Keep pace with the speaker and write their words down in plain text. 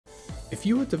If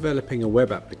you are developing a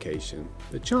web application,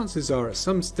 the chances are at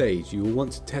some stage you will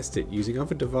want to test it using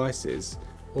other devices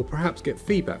or perhaps get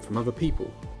feedback from other people.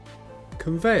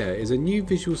 Conveyor is a new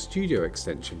Visual Studio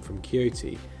extension from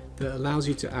Keyoti that allows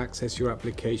you to access your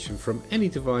application from any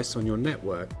device on your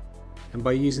network, and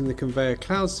by using the Conveyor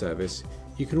cloud service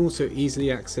you can also easily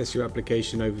access your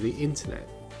application over the internet.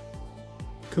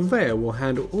 Conveyor will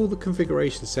handle all the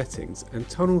configuration settings and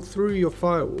tunnel through your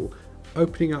firewall,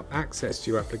 opening up access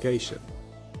to your application.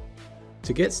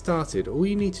 To get started, all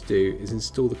you need to do is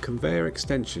install the Conveyor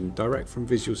extension direct from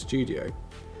Visual Studio.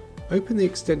 Open the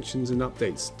Extensions and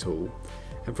Updates tool,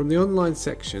 and from the online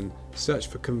section search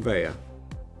for Conveyor.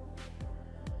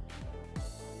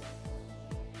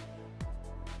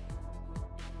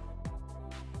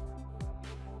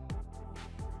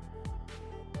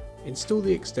 Install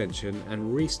the extension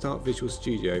and restart Visual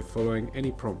Studio following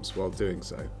any prompts while doing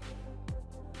so.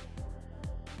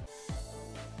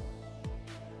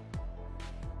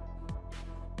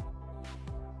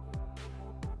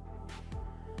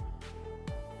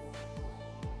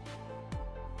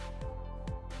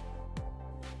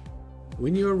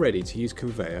 When you are ready to use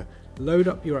Conveyor, load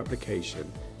up your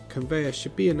application. Conveyor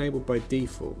should be enabled by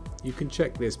default. You can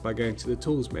check this by going to the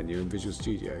Tools menu in Visual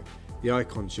Studio. The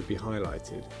icon should be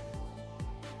highlighted.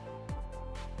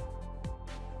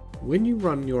 When you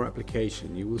run your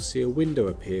application, you will see a window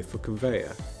appear for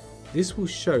Conveyor. This will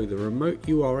show the remote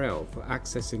URL for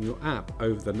accessing your app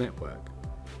over the network.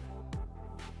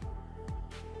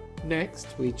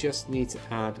 Next, we just need to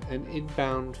add an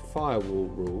inbound firewall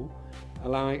rule,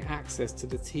 allowing access to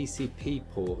the TCP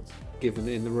port given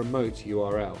in the remote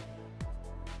URL.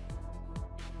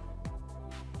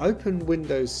 Open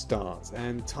Windows Start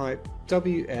and type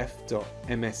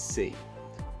wf.msc.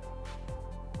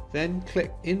 Then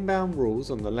click Inbound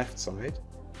Rules on the left side,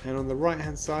 and on the right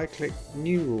hand side click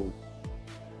New Rule.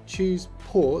 Choose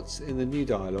Ports in the new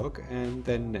dialog and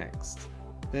then Next.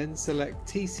 Then select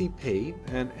TCP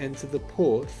and enter the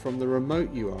port from the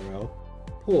remote URL.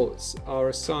 Ports are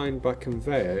assigned by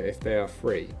Conveyor if they are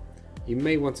free. You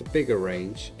may want a bigger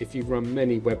range if you run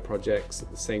many web projects at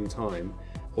the same time,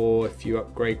 or if you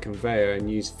upgrade Conveyor and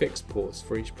use fixed ports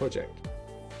for each project.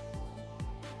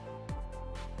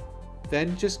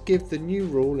 Then just give the new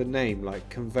rule a name like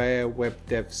Conveyor Web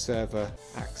Dev Server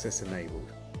Access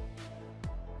Enabled.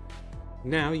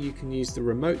 Now you can use the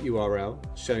remote URL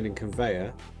shown in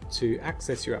Conveyor to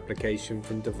access your application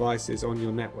from devices on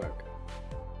your network.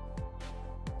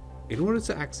 In order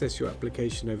to access your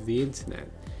application over the internet,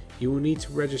 you will need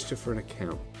to register for an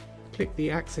account. Click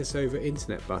the Access over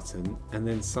Internet button and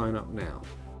then Sign up now.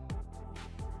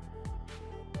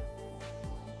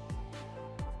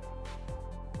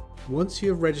 Once you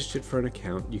have registered for an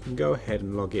account, you can go ahead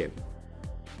and log in.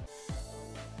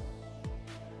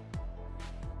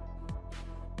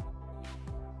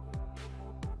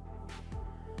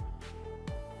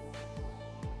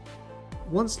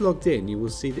 Once logged in, you will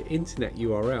see the internet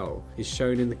URL is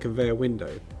shown in the Conveyor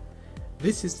window.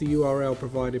 This is the URL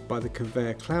provided by the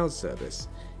Conveyor cloud service.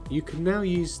 You can now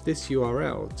use this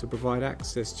URL to provide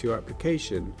access to your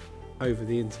application over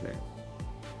the internet.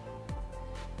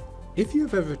 If you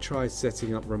have ever tried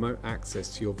setting up remote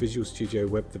access to your Visual Studio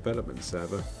web development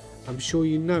server, I'm sure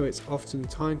you know it's often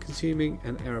time consuming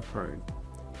and error prone.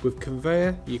 With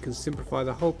Conveyor, you can simplify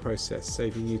the whole process,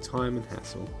 saving you time and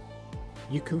hassle.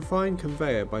 You can find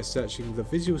Conveyor by searching the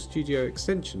Visual Studio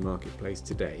Extension Marketplace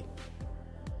today.